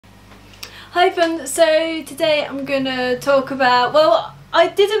Hi everyone, so today I'm gonna talk about, well, I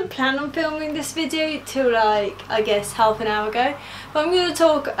didn't plan on filming this video till like, I guess half an hour ago, but I'm gonna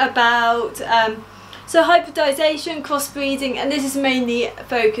talk about so hybridisation, crossbreeding, and this is mainly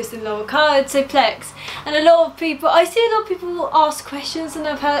focused in Loricariidae, so Plecs. And a lot of people, I see a lot of people ask questions, and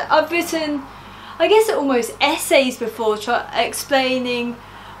I've written, I guess, almost essays before explaining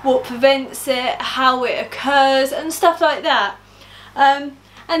what prevents it, how it occurs, and stuff like that.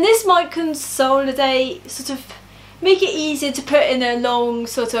 And this might consolidate, sort of make it easier to put in a long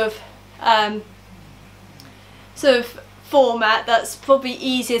sort of format that's probably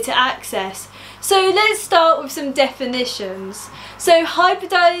easier to access. So let's start with some definitions. So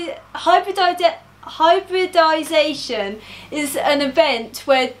hybridisation is an event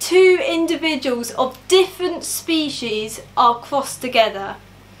where two individuals of different species are crossed together.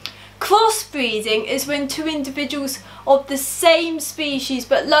 Crossbreeding is when two individuals of the same species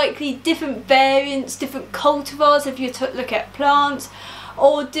but likely different variants, different cultivars if you look at plants,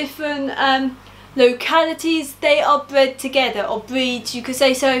 or different localities, they are bred together, or breeds you could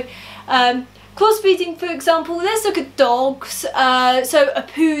say. So crossbreeding, for example, let's look at dogs. So a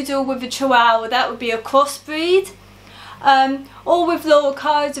poodle with a chihuahua, that would be a crossbreed. Or with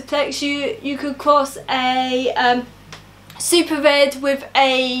Loricariidae Plecs, you could cross a super red with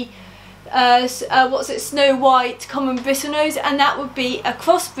a Snow White common brittlenose, and that would be a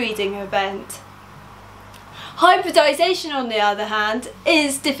crossbreeding event. Hybridisation, on the other hand,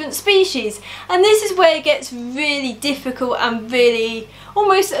 is different species, and this is where it gets really difficult and really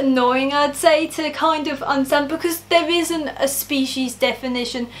almost annoying, I'd say, to kind of understand, because there isn't a species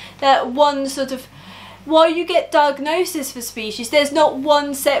definition that one sort of, while you get diagnosis for species, there's not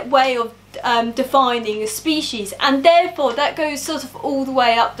one set way of defining a species, and therefore that goes sort of all the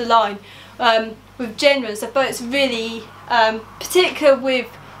way up the line with genera and stuff, but it's really particular with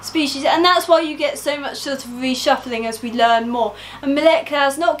species, and that's why you get so much sort of reshuffling as we learn more. And molecular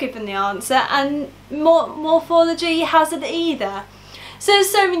has not given the answer, and morphology hasn't either. So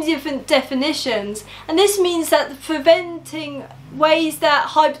there's so many different definitions, and this means that the preventing ways that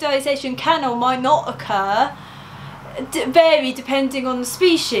hybridisation can or might not occur vary depending on the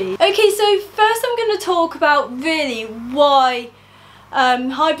species. Okay, so first I'm going to talk about really why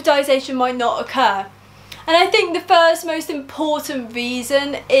hybridisation might not occur. And I think the first most important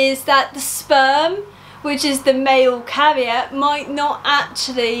reason is that the sperm, which is the male carrier, might not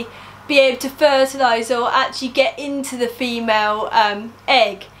actually be able to fertilise or actually get into the female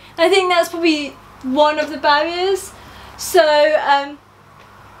egg. And I think that's probably one of the barriers. So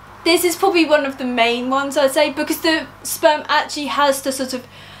this is probably one of the main ones, I'd say, because the sperm actually has to sort of,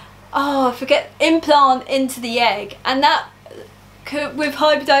 implant into the egg, and that could, with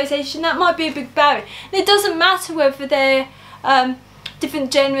hybridisation, that might be a big barrier. And it doesn't matter whether they're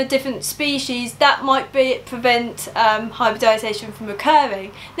different genera, different species, that might prevent hybridisation from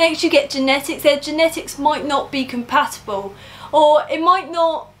occurring. Next you get genetics. Their genetics might not be compatible, or it might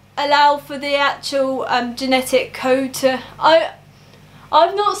not allow for the actual genetic code to...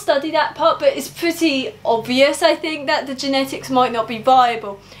 I've not studied that part, but it's pretty obvious, I think, that the genetics might not be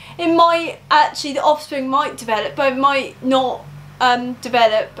viable. It might actually, the offspring might develop, but it might not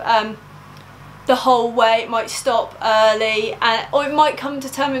develop the whole way. It might stop early, or it might come to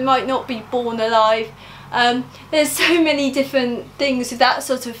term, it might not be born alive. There's so many different things with that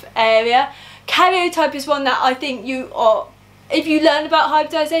sort of area. Karyotype is one that I think if you learn about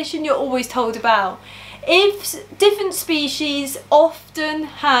hybridisation, you're always told about. If different species often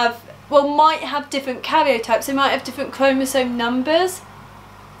might have different karyotypes, they might have different chromosome numbers,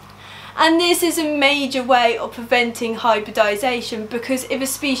 and this is a major way of preventing hybridisation, because if a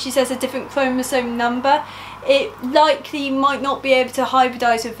species has a different chromosome number, it likely might not be able to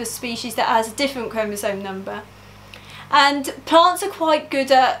hybridise with a species that has a different chromosome number. And plants are quite good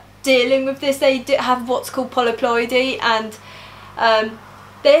at dealing with this. They have what's called Polyploidy, and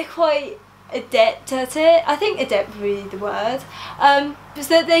they're quite adept at it. I think adept is really the word, so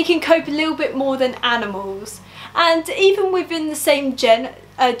that they can cope a little bit more than animals. And even within the same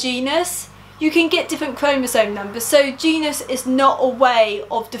genus, you can get different chromosome numbers. So genus is not a way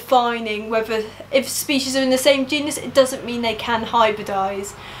of defining whether, if species are in the same genus, it doesn't mean they can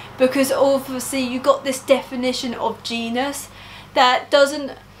hybridise, because obviously you've got this definition of genus that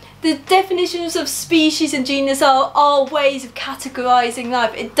doesn't... The definitions of species and genus are ways of categorising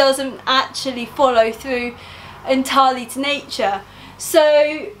life. It doesn't actually follow through entirely to nature.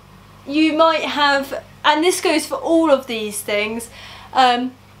 So you might have, and this goes for all of these things,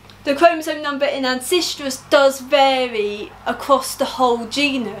 the chromosome number in Ancistrus does vary across the whole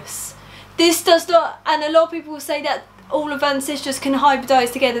genus. This does not, and a lot of people will say that all of ancestors can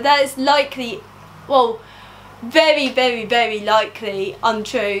hybridise together. That is likely, well, very, very, very likely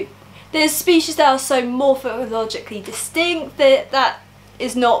untrue. There's species that are so morphologically distinct that that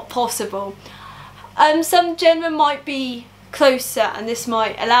is not possible. Some genera might be closer and this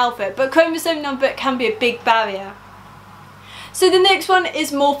might allow for it, but chromosome number can be a big barrier. So the next one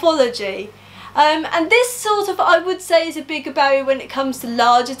is morphology. And this sort of, I would say, is a bigger barrier when it comes to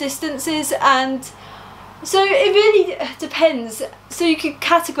larger distances, and so it really depends. So you could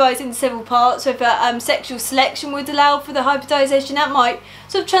categorise into several parts, whether sexual selection would allow for the hybridisation. That might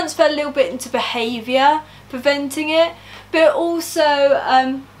sort of transfer a little bit into behaviour, preventing it, but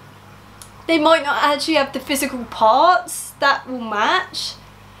also they might not actually have the physical parts that will match.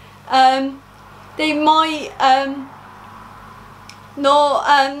 They might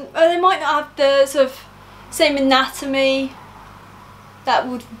they might not have the sort of same anatomy that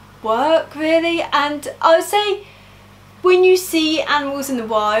would work really. And I would say when you see animals in the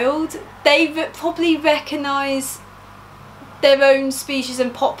wild, they probably recognise their own species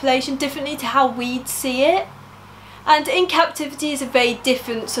and population differently to how we'd see it, and in captivity is a very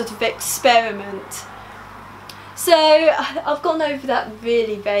different sort of experiment. So I've gone over that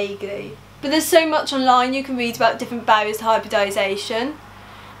really vaguely, but there's so much online you can read about different barriers to hybridisation,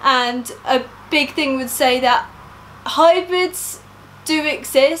 and a big thing would say that hybrids do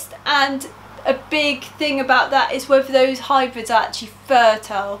exist, and a big thing about that is whether those hybrids are actually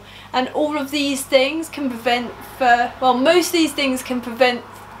fertile, and all of these things can prevent, most of these things can prevent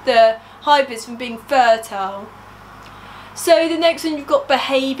the hybrids from being fertile. So the next one, you've got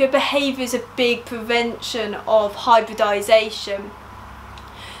behaviour. Behaviour is a big prevention of hybridisation.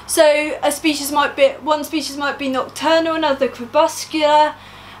 So one species might be nocturnal, another crepuscular.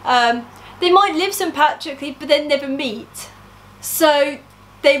 They might live sympatrically but then never meet, so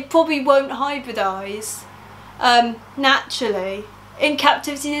they probably won't hybridise naturally. In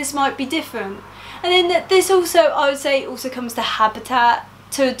captivity this might be different. And then this also, I would say, also comes to habitat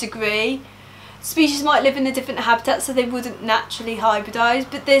to a degree. Species might live in a different habitat so they wouldn't naturally hybridise,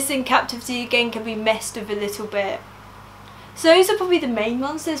 but this in captivity again can be messed with a little bit. So those are probably the main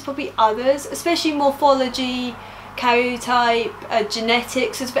ones. There's probably others, especially morphology, karyotype,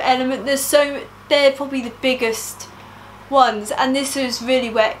 genetics as the element. They're probably the biggest ones, and this is really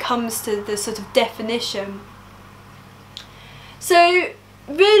where it comes to the sort of definition. So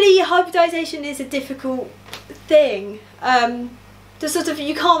really hybridisation is a difficult thing. You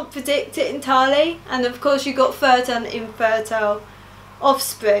can't predict it entirely, and of course you've got fertile and infertile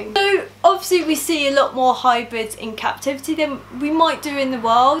offspring. So obviously we see a lot more hybrids in captivity than we might do in the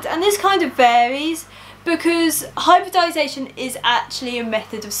wild, and this kind of varies because hybridisation is actually a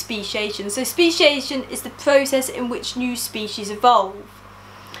method of speciation. So speciation is the process in which new species evolve,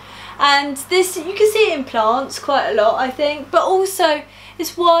 and this you can see it in plants quite a lot, I think, but also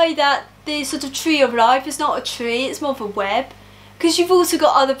it's why that the sort of tree of life is not a tree, it's more of a web, because you've also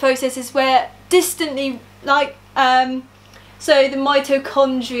got other processes where distantly, like so the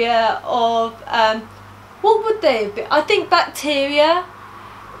mitochondria of what would they have been? I think bacteria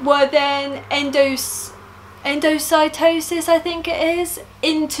were then endocytosis, I think it is,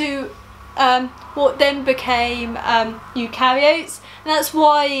 into what then became eukaryotes, and that's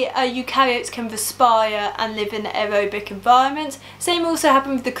why eukaryotes can respire and live in aerobic environments. Same also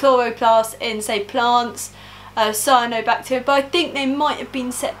happened with the chloroplasts in, say, plants, cyanobacteria, but I think they might have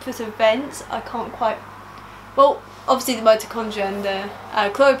been separate events. I can't quite, well, obviously the mitochondria and the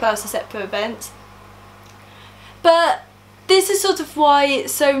chloroplasts are separate events, but this is sort of why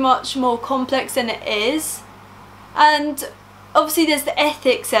it's so much more complex than it is. And obviously there's the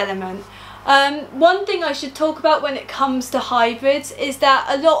ethics element. One thing I should talk about when it comes to hybrids is that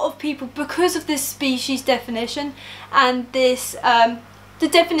a lot of people, because of this species definition and this the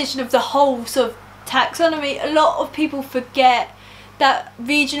definition of the whole sort of taxonomy, a lot of people forget that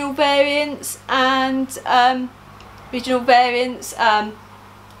regional variants and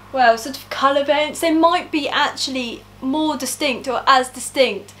sort of colour variants, they might be actually more distinct or as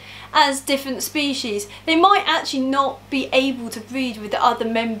distinct as different species. They might actually not be able to breed with the other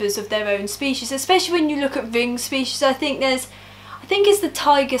members of their own species, especially when you look at ring species. I think it's the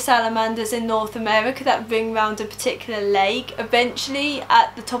tiger salamanders in North America that ring round a particular lake. Eventually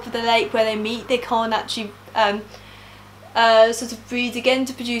at the top of the lake where they meet, they can't actually sort of breed again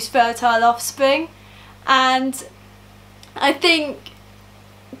to produce fertile offspring, and I think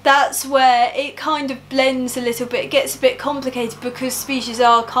that's where it kind of blends a little bit. It gets a bit complicated because species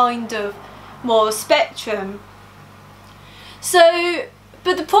are kind of more spectrum. So,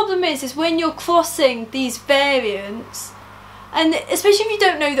 but the problem is when you're crossing these variants, and especially if you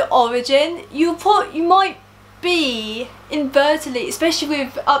don't know the origin, you might be inadvertently, especially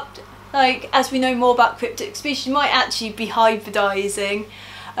with like as we know more about cryptic species, you might actually be hybridising,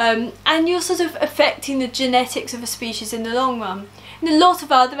 and you're sort of affecting the genetics of a species in the long run. And a lot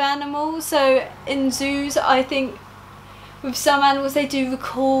of other animals, so in zoos, I think with some animals they do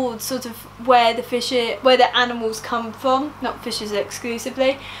record sort of where the animals come from, not fishes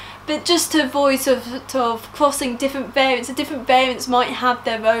exclusively, but just to avoid sort of crossing different variants. The different variants might have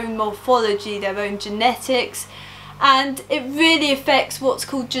their own morphology, their own genetics, and it really affects what's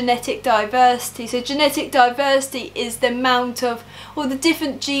called genetic diversity. So genetic diversity is the amount of all the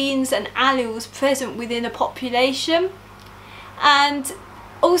different genes and alleles present within a population, and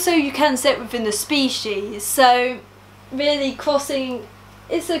also you can set within the species. So really crossing,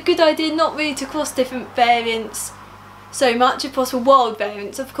 it's a good idea not really to cross different variants so much, if possible wild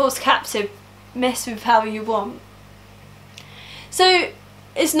variants. Of course captive, mess with how you want. So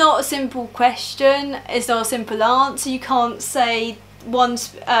it's not a simple question, it's not a simple answer. You can't say one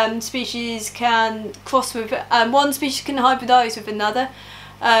species can cross with one species can hybridise with another,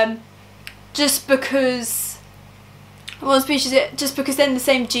 just because they're in the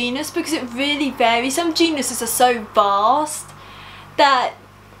same genus, because it really varies. Some genuses are so vast that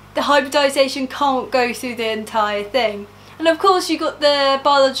the hybridisation can't go through the entire thing. And of course you've got the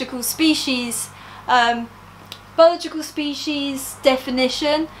biological species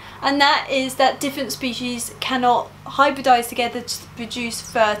definition, and that is that different species cannot hybridise together to produce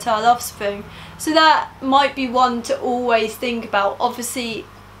fertile offspring. So that might be one to always think about. Obviously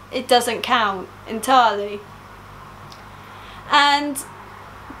it doesn't count entirely, and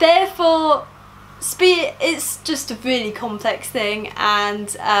therefore it's just a really complex thing.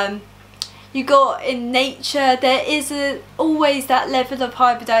 And you got in nature, there is always that level of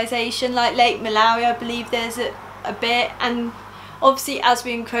hybridisation, like Lake Malawi, I believe there's a bit. And obviously as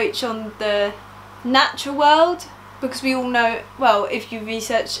we encroach on the natural world, because we all know, well, if you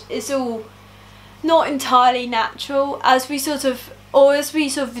research, it's all not entirely natural. As we sort of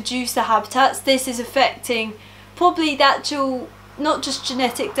reduce the habitats, this is affecting probably the actual, not just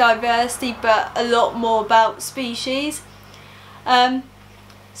genetic diversity, but a lot more about species.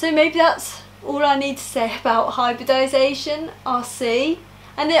 So maybe that's all I need to say about hybridisation, RC.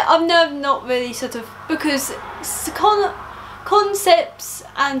 And I've not really sort of, because concepts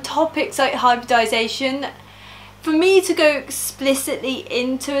and topics like hybridisation, for me to go explicitly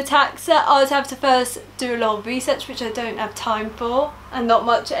into a taxa, I would have to first do a lot of research, which I don't have time for and not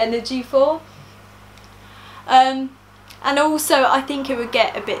much energy for. And also I think it would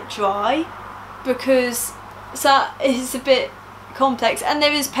get a bit dry, because that is a bit complex. And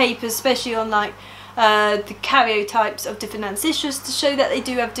there is papers, especially on like the karyotypes of different ancestors, to show that they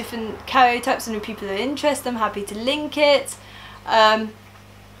do have different karyotypes, and if people are interested, I'm happy to link it. Other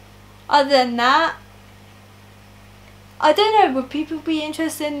than that, I don't know, would people be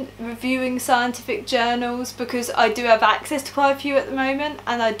interested in reviewing scientific journals? Because I do have access to quite a few at the moment,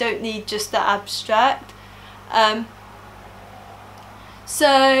 and I don't need just the abstract.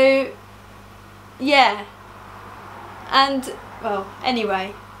 So yeah, and well,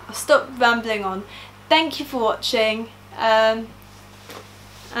 anyway, I'll stop rambling on. Thank you for watching, and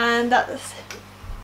that's